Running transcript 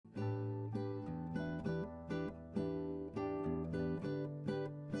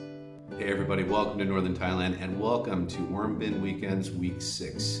Hey everybody, welcome to Northern Thailand and welcome to Worm Bin Weekends Week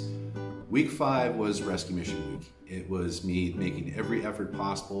 6. Week 5 was Rescue Mission Week. It was me making every effort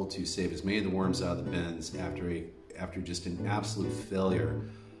possible to save as many of the worms out of the bins after just an absolute failure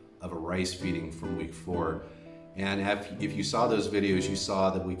of a rice feeding from week 4. And if you saw those videos, you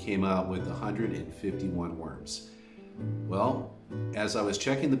saw that we came out with 151 worms. Well, as I was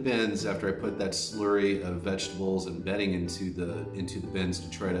checking the bins after I put that slurry of vegetables and bedding into the bins to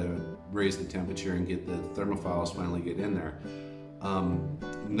try to raise the temperature and get the thermophiles finally get in there,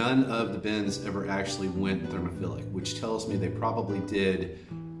 none of the bins ever actually went thermophilic, which tells me they probably did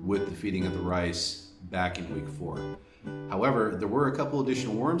with the feeding of the rice back in week 4. However, there were a couple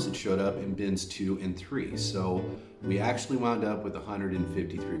additional worms that showed up in bins 2 and 3, so we actually wound up with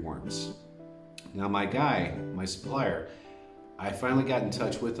 153 worms. Now my guy, my supplier, I finally got in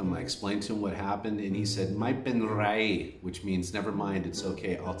touch with him. I explained to him what happened and he said, "Mai pen rai," which means never mind, it's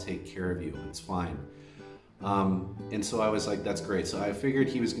okay, I'll take care of you, it's fine. And so I was like, that's great. So I figured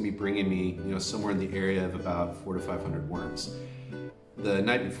he was gonna be bringing me, somewhere in the area of about 400 to 500 worms. The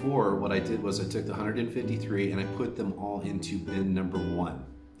night before, what I did was I took the 153 and I put them all into bin number 1.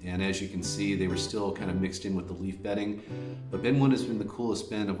 And as you can see, they were still kind of mixed in with the leaf bedding. But bin 1 has been the coolest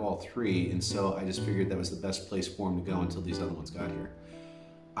bin of all 3, and so I just figured that was the best place for him to go until these other ones got here.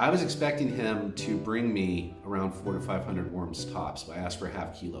 I was expecting him to bring me around 400 to 500 worms tops, so I asked for a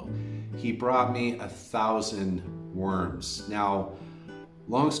half kilo. He brought me 1,000 worms. Now,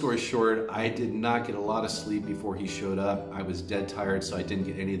 long story short, I did not get a lot of sleep before he showed up. I was dead tired, so I didn't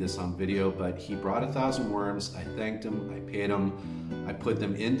get any of this on video, but he brought 1,000 worms. I thanked him, I paid him. I put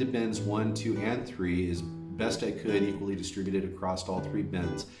them into bins 1, 2, and 3 as best I could, equally distributed across all 3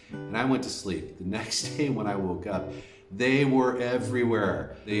 bins, and I went to sleep. The next day when I woke up, they were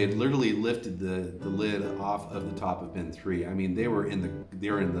everywhere. They had literally lifted the lid off of the top of bin 3. I mean, they were in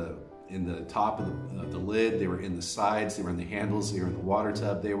the top of the lid, they were in the sides, they were in the handles, they were in the water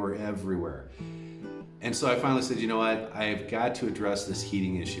tub, they were everywhere. And so I finally said, you know what, I've got to address this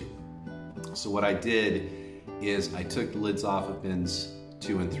heating issue. So what I did is I took the lids off of bins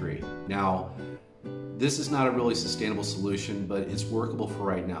 2 and 3. Now, this is not a really sustainable solution, but it's workable for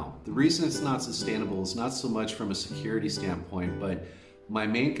right now. The reason it's not sustainable is not so much from a security standpoint, but my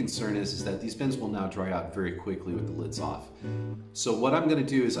main concern is that these bins will now dry out very quickly with the lids off. So what I'm gonna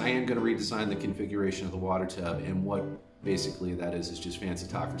do is I am gonna redesign the configuration of the water tub, and what basically that is just fancy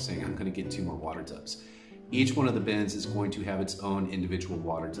talk for saying I'm gonna get 2 more water tubs. Each one of the bins is going to have its own individual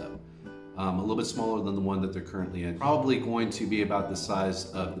water tub. A little bit smaller than the one that they're currently in. Probably going to be about the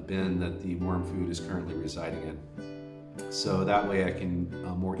size of the bin that the worm food is currently residing in. So that way I can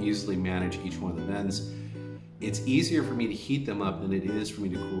more easily manage each one of the bins. It's easier for me to heat them up than it is for me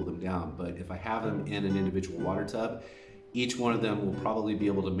to cool them down, but if I have them in an individual water tub, each one of them will probably be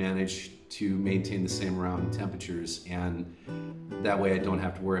able to manage to maintain the same around temperatures, and that way I don't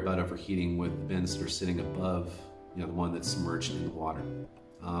have to worry about overheating with bins that are sitting above the one that's submerged in the water.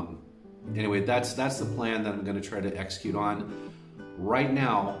 Anyway, that's the plan that I'm going to try to execute on. Right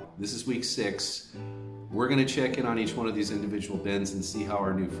now, this is week 6. We're going to check in on each one of these individual bins and see how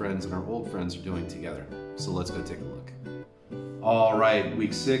our new friends and our old friends are doing together. So let's go take a look. All right,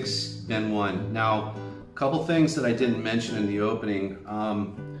 week 6, bin 1. Now, a couple things that I didn't mention in the opening.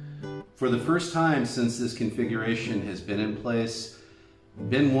 For the first time since this configuration has been in place,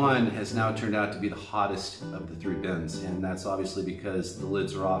 bin 1 has now turned out to be the hottest of the 3 bins, and that's obviously because the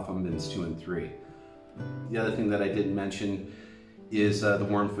lids are off on bins 2 and 3. The other thing that I didn't mention is the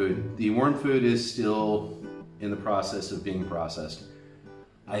worm food. The worm food is still in the process of being processed.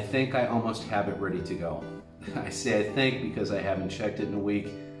 I think I almost have it ready to go. I say I think because I haven't checked it in a week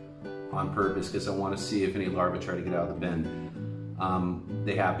on purpose, because I want to see if any larvae try to get out of the bin.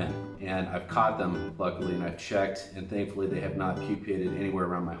 They have been, and I've caught them luckily, and I've checked, and thankfully they have not pupated anywhere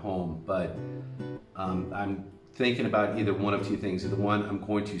around my home. But I'm thinking about either one of 2 things. Either one, I'm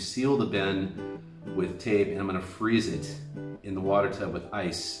going to seal the bin with tape and I'm going to freeze it in the water tub with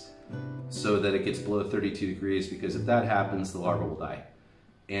ice so that it gets below 32 degrees, because if that happens, the larva will die.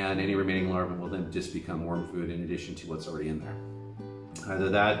 And any remaining larvae will then just become worm food in addition to what's already in there. Either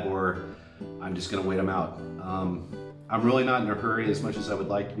that or I'm just going to wait them out. I'm really not in a hurry as much as I would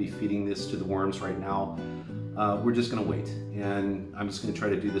like to be feeding this to the worms right now. We're just going to wait, and I'm just going to try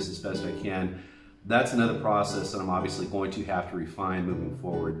to do this as best I can. That's another process that I'm obviously going to have to refine moving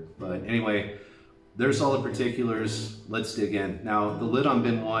forward. But anyway, there's all the particulars. Let's dig in. Now, the lid on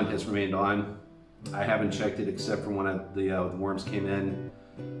bin 1 has remained on. I haven't checked it except for when the worms came in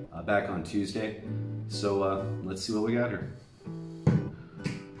back on Tuesday. So let's see what we got here.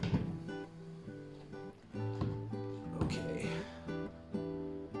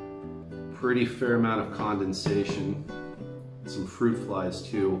 pretty fair amount of condensation, some fruit flies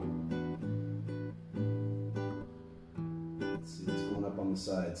too. Let's see what's going up on the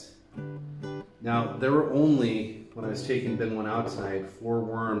sides. Now, there were only, when I was taking bin 1 out tonight, 4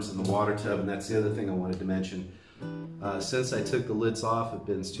 worms in the water tub, and that's the other thing I wanted to mention. Since I took the lids off of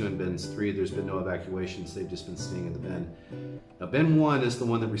bins 2 and bins 3, there's been no evacuations. They've just been staying in the bin. Now, bin 1 is the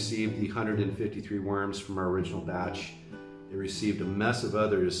one that received the 153 worms from our original batch. It received a mess of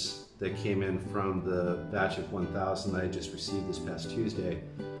others that came in from the batch of 1,000 that I just received this past Tuesday.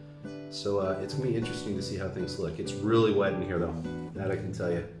 So it's going to be interesting to see how things look. It's really wet in here though, that I can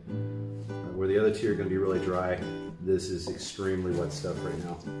tell you. Where the other 2 are going to be really dry, this is extremely wet stuff right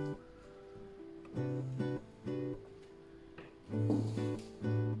now.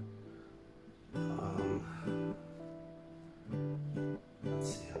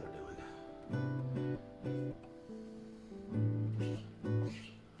 Let's see how they're doing.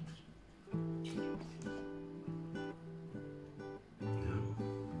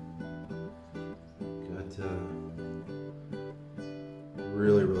 Got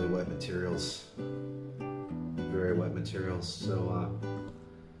really, really wet materials. Very wet materials. So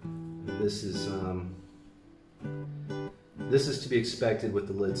this is to be expected with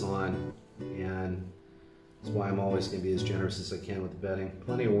the lids on, and that's why I'm always going to be as generous as I can with the bedding.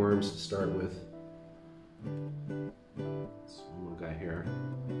 Plenty of worms to start with. This one guy here.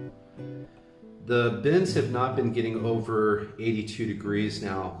 The bins have not been getting over 82 degrees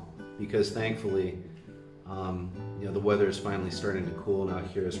now because thankfully, you know, the weather is finally starting to cool now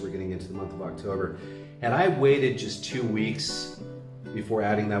here as we're getting into the month of October. Had I waited just 2 weeks before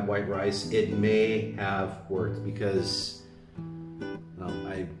adding that white rice, it may have worked because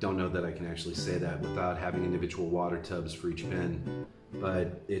I don't know that I can actually say that without having individual water tubs for each bin,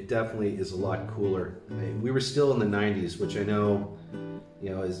 but it definitely is a lot cooler. We were still in the 90s, which I know,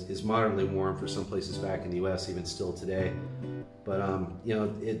 you know, is moderately warm for some places back in the US, even still today. But you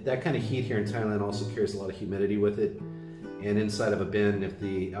know, that kind of heat here in Thailand also carries a lot of humidity with it. And inside of a bin, if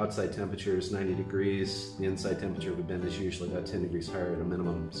the outside temperature is 90 degrees, the inside temperature of a bin is usually about 10 degrees higher at a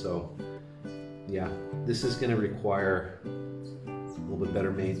minimum. So yeah, this is going to require a little bit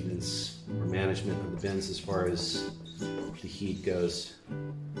better maintenance or management of the bins as far as the heat goes.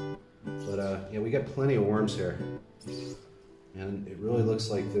 But yeah, we got plenty of worms here, and it really looks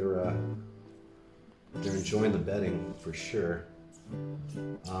like they're enjoying the bedding for sure.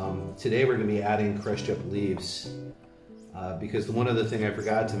 Today we're going to be adding crushed up leaves because the one other thing I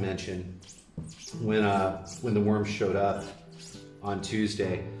forgot to mention when the worms showed up on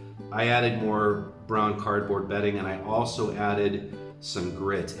Tuesday, I added more brown cardboard bedding, and I also added some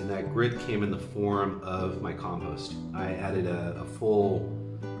grit, and that grit came in the form of my compost. I added a full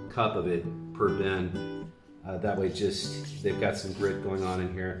cup of it per bin. That way just, they've got some grit going on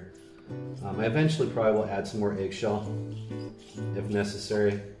in here. I eventually probably will add some more eggshell if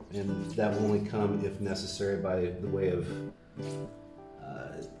necessary, and that will only come if necessary by way of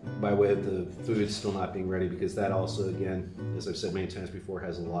the food still not being ready, because that also, again, as I've said many times before,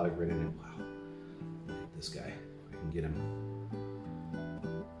 has a lot of grit in it. Wow, look at this guy, if I can get him.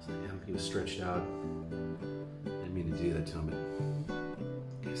 So, yeah, he was stretched out. Didn't mean to do that to him,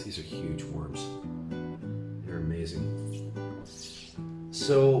 but guys, these are huge worms. They're amazing.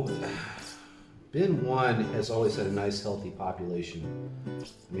 So, bin 1 has always had a nice healthy population.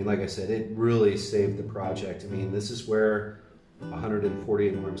 I mean, like I said, it really saved the project. I mean, this is where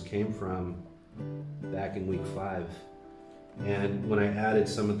 148 worms came from back in week 5. And when I added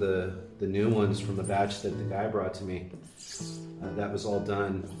some of the new ones from the batch that the guy brought to me, that was all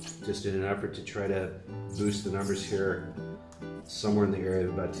done just in an effort to try to boost the numbers here somewhere in the area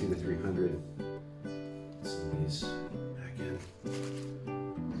of about 200 to 300. Some of these back in.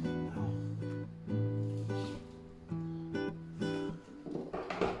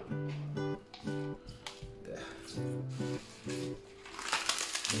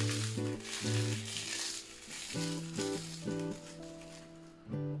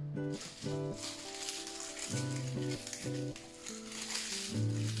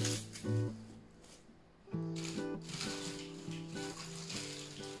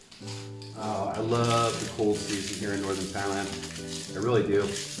 Oh, I love the cold season here in northern Thailand. I really do.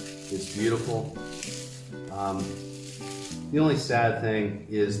 It's beautiful. The only sad thing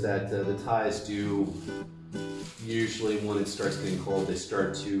is that the Thais do usually, when it starts getting cold, they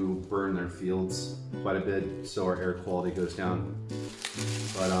start to burn their fields quite a bit, so our air quality goes down.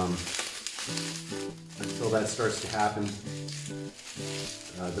 But until that starts to happen,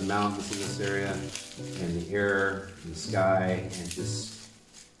 the mountains in this area and the air and the sky and just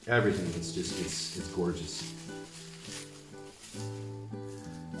everything, it's gorgeous.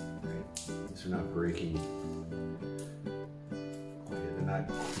 Right. these are not breaking. Oh, yeah, they're not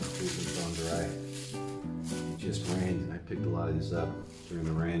completely gone dry. It just rained, and I picked a lot of these up during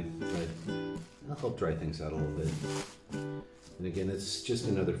the rain, but I'll help dry things out a little bit. And again, it's just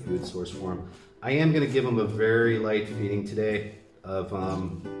another food source for them. I am going to give them a very light feeding today of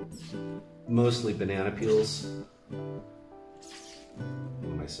mostly banana peels.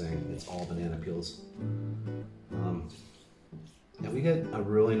 What am I saying? It's all banana peels. Yeah, we got a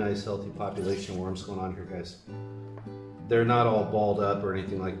really nice healthy population of worms going on here, guys. They're not all balled up or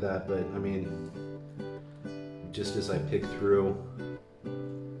anything like that, but I mean, just as I pick through,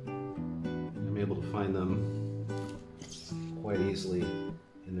 I'm able to find them quite easily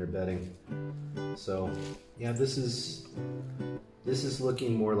in their bedding. So yeah, this is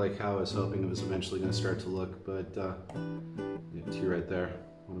looking more like how I was hoping it was eventually going to start to look, but yeah, two right there.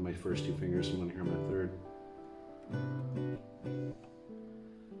 One of my first two fingers and one here on my third.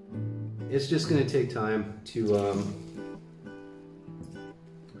 It's just going to take time to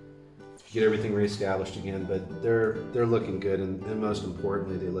get everything reestablished again, but they're looking good, and most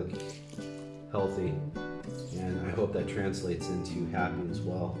importantly, they look healthy, and I hope that translates into happy as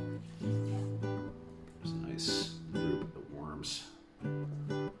well. There's a nice group of worms.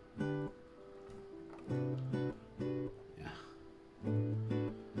 Yeah.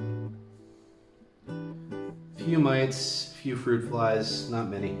 Few mites, few fruit flies, not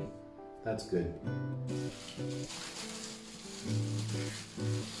many. That's good.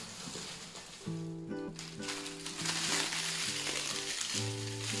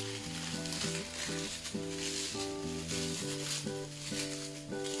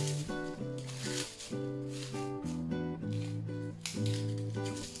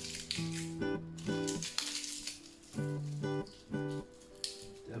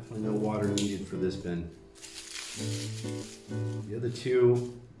 Definitely no water needed for this bin. The other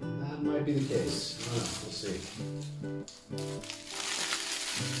two, that might be the case. I don't know, we'll see.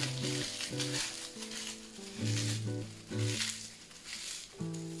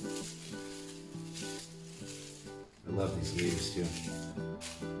 I love these leaves too.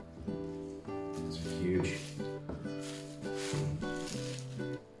 These are huge.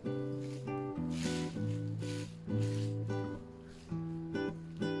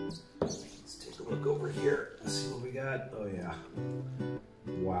 Let's take a look over here. Let's see what we got. Oh yeah.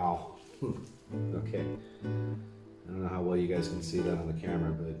 Wow. Okay. I don't know how well you guys can see that on the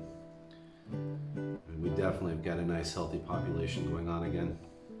camera, but we definitely have got a nice healthy population going on again.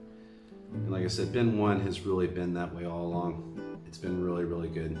 And like I said, bin 1 has really been that way all along. It's been really, really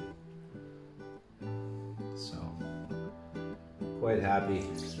good. So, quite happy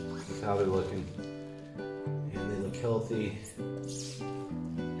with how they're looking. And they look healthy.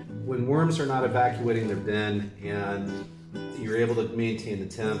 When worms are not evacuating their bin and you're able to maintain the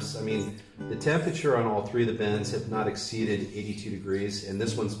temps, I mean, the temperature on all three of the bins have not exceeded 82 degrees, and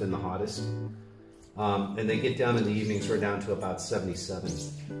this one's been the hottest. And they get down in the evenings, we're down to about 77.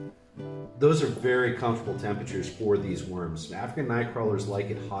 Those are very comfortable temperatures for these worms. African night crawlers like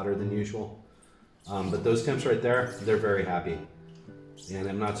it hotter than usual, but those temps right there, they're very happy. And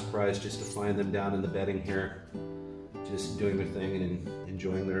I'm not surprised just to find them down in the bedding here, just doing their thing and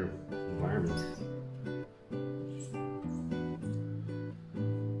enjoying their environment.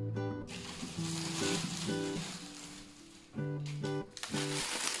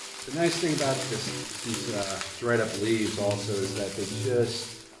 The nice thing about these dried up leaves also is that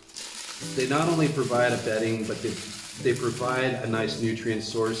they not only provide a bedding, but they provide a nice nutrient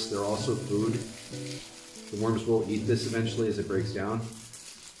source. They're also food. The worms will eat this eventually as it breaks down,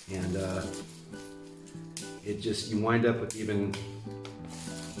 and you wind up with even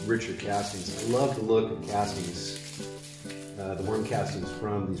richer castings. I love the look of castings, the worm castings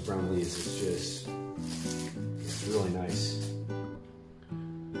from these brown leaves. It's really nice.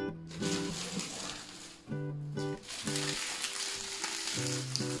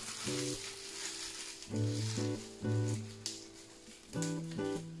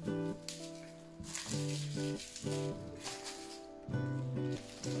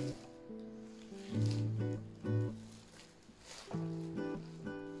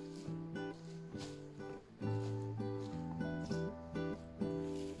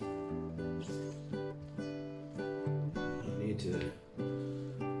 To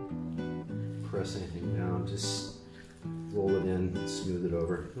press anything down, just roll it in, smooth it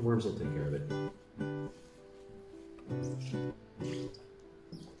over. The worms will take care of it.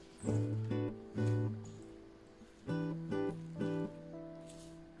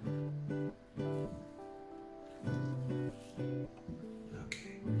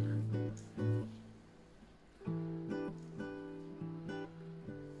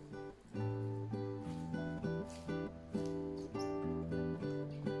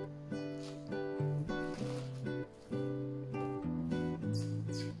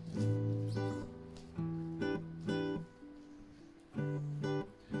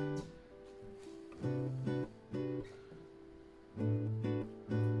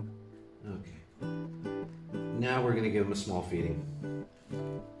 now we're gonna give them a small feeding.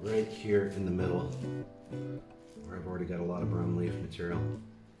 Right here in the middle, where I've already got a lot of brownleaf material.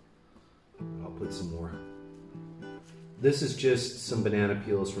 I'll put some more. This is just some banana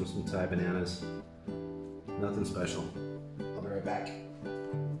peels from some Thai bananas. Nothing special. I'll be right back.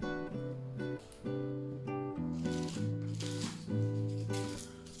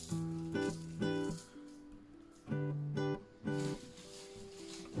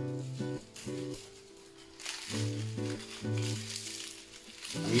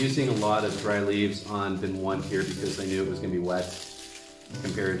 I'm using a lot of dry leaves on bin 1 here because I knew it was going to be wet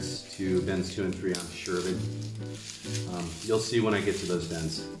compared to bins 2 and 3, I'm sure of it. You'll see when I get to those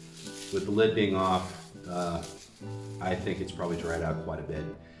bins. With the lid being off, I think it's probably dried out quite a bit.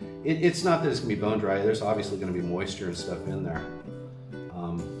 It's not that it's going to be bone dry, there's obviously going to be moisture and stuff in there.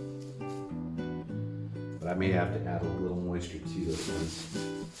 But I may have to add a little moisture to those bins.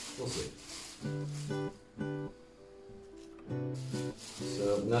 We'll see.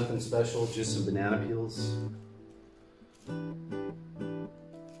 So nothing special, just some banana peels.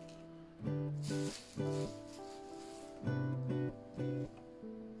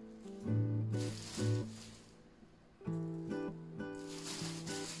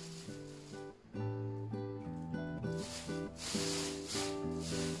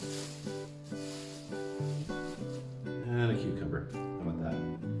 And a cucumber. How about that?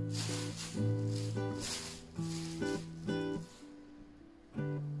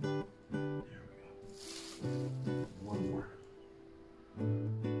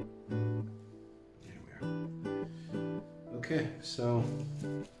 Okay, so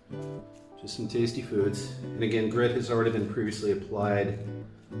just some tasty foods. And again, grit has already been previously applied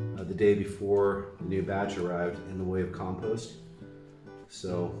the day before the new batch arrived in the way of compost.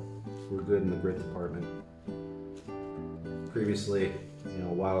 So we're good in the grit department. Previously,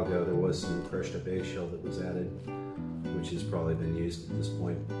 a while ago, there was some crushed up eggshell that was added, which has probably been used at this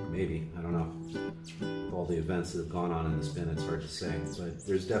point. Maybe, I don't know. With all the events that have gone on in this bin, it's hard to say, but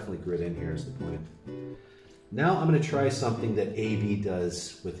there's definitely grit in here is the point. Now I'm going to try something that AB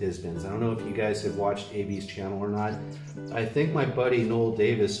does with his bins. I don't know if you guys have watched AB's channel or not. I think my buddy Noel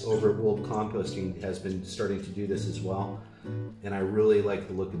Davis over at World Composting has been starting to do this as well. And I really like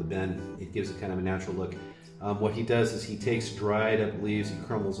the look of the bin. It gives it kind of a natural look. What he does is he takes dried up leaves, he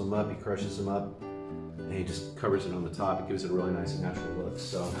crumbles them up, he crushes them up, and he just covers it on the top. It gives it a really nice natural look.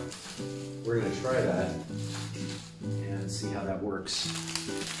 So we're going to try that and see how that works.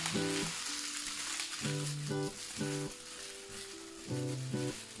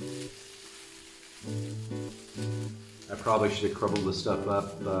 I probably should have crumbled this stuff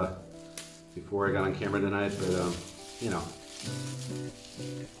up before I got on camera tonight, but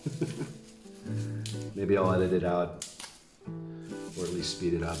maybe I'll edit it out, or at least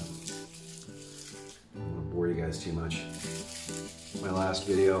speed it up. I don't want to bore you guys too much. My last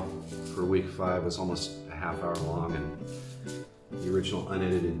video for week 5 was almost a half hour long, and the original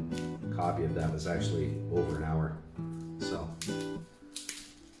unedited copy of that was actually over an hour. So,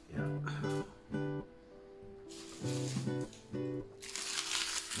 yeah.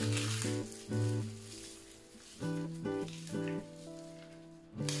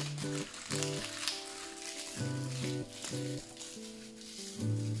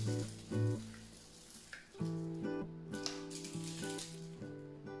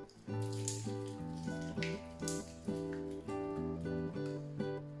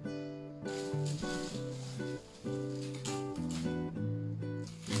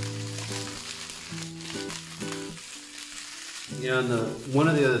 Yeah, and one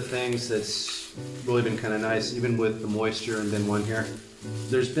of the other things that's really been kind of nice, even with the moisture in bin 1 here,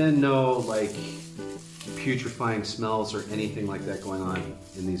 there's been no like putrefying smells or anything like that going on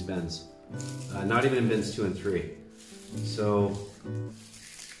in these bins. Not even in bins 2 and 3. So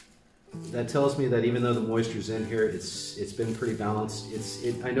that tells me that even though the moisture's in here, it's been pretty balanced.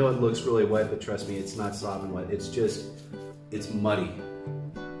 I know it looks really wet, but trust me, it's not soft and wet. It's muddy.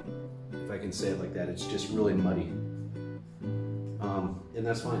 If I can say it like that, it's just really muddy. And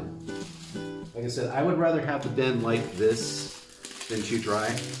that's fine. Like I said, I would rather have the bin like this than too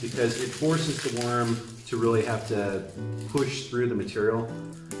dry, because it forces the worm to really have to push through the material.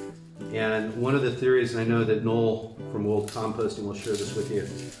 And one of the theories, and I know that Noel from World Composting will share this with you,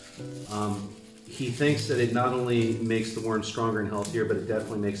 he thinks that it not only makes the worm stronger and healthier, but it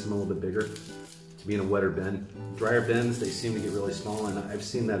definitely makes them a little bit bigger to be in a wetter bin. Drier bins, they seem to get really small, and I've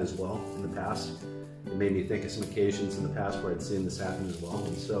seen that as well in the past. It made me think of some occasions in the past where I'd seen this happen as well,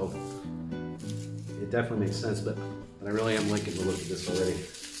 and so it definitely makes sense, but I really am liking the look of this already.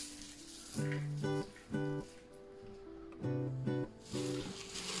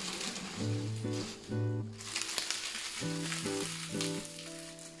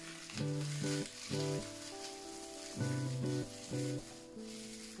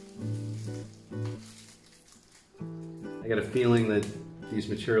 feeling that these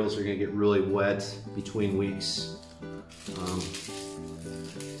materials are going to get really wet between weeks.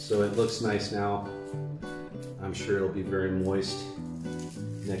 So it looks nice now. I'm sure it'll be very moist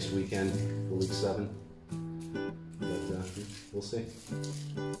next weekend for week 7. But we'll see.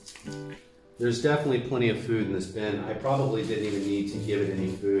 There's definitely plenty of food in this bin. I probably didn't even need to give it any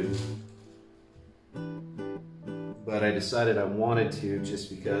food. But I decided I wanted to, just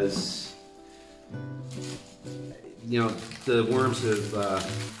because, you know, the worms have,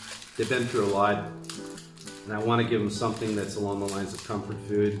 they've been through a lot, and I want to give them something that's along the lines of comfort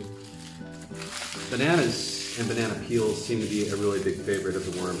food. Bananas and banana peels seem to be a really big favorite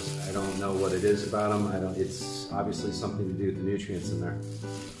of the worms. I don't know what it is about them. It's obviously something to do with the nutrients in there.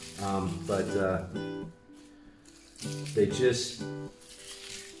 But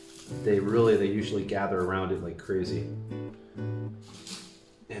they usually gather around it like crazy.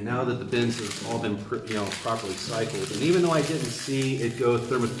 And now that the bins have all been properly cycled, and even though I didn't see it go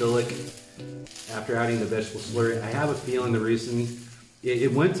thermophilic after adding the vegetable slurry, I have a feeling the reason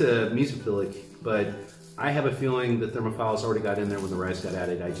it went to mesophilic, but I have a feeling the thermophiles already got in there when the rice got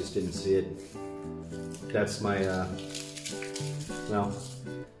added. I just didn't see it. That's my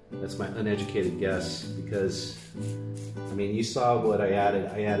that's my uneducated guess, because I mean, you saw what I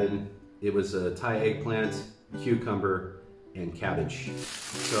added. It was a Thai eggplant, cucumber, and cabbage.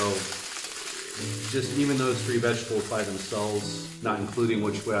 So just even those 3 vegetables by themselves, not including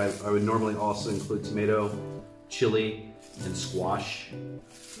which way I would normally also include tomato, chili, and squash.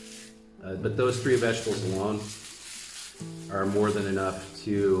 But those 3 vegetables alone are more than enough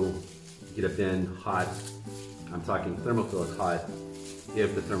to get a bin hot. I'm talking thermophilic hot,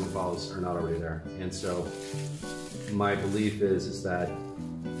 if the thermophiles are not already there. And so my belief is that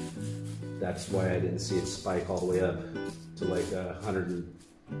that's why I didn't see it spike all the way up to like 120s,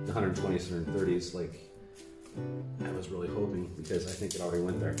 130s, like I was really hoping, because I think it already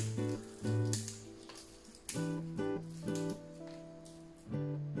went there.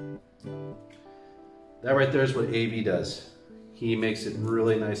 That right there is what AV does. He makes it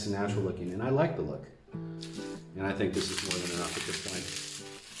really nice and natural looking, and I like the look. And I think this is more than enough at this point.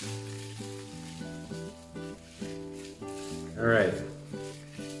 All right.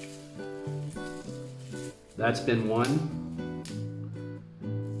 That's bin 1.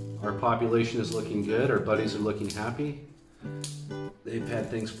 Our population is looking good. Our buddies are looking happy. They've had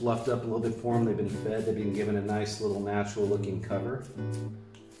things fluffed up a little bit for them. They've been fed. They've been given a nice little natural looking cover.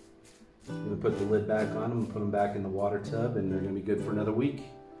 I'm going to put the lid back on them and put them back in the water tub, and they're going to be good for another week.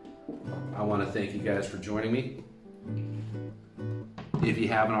 I want to thank you guys for joining me. If you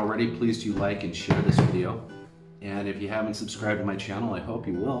haven't already, please do like and share this video. And if you haven't subscribed to my channel, I hope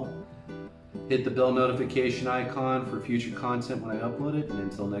you will. Hit the bell notification icon for future content when I upload it. And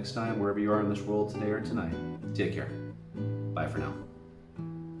until next time, wherever you are in this world today or tonight, take care. Bye for now.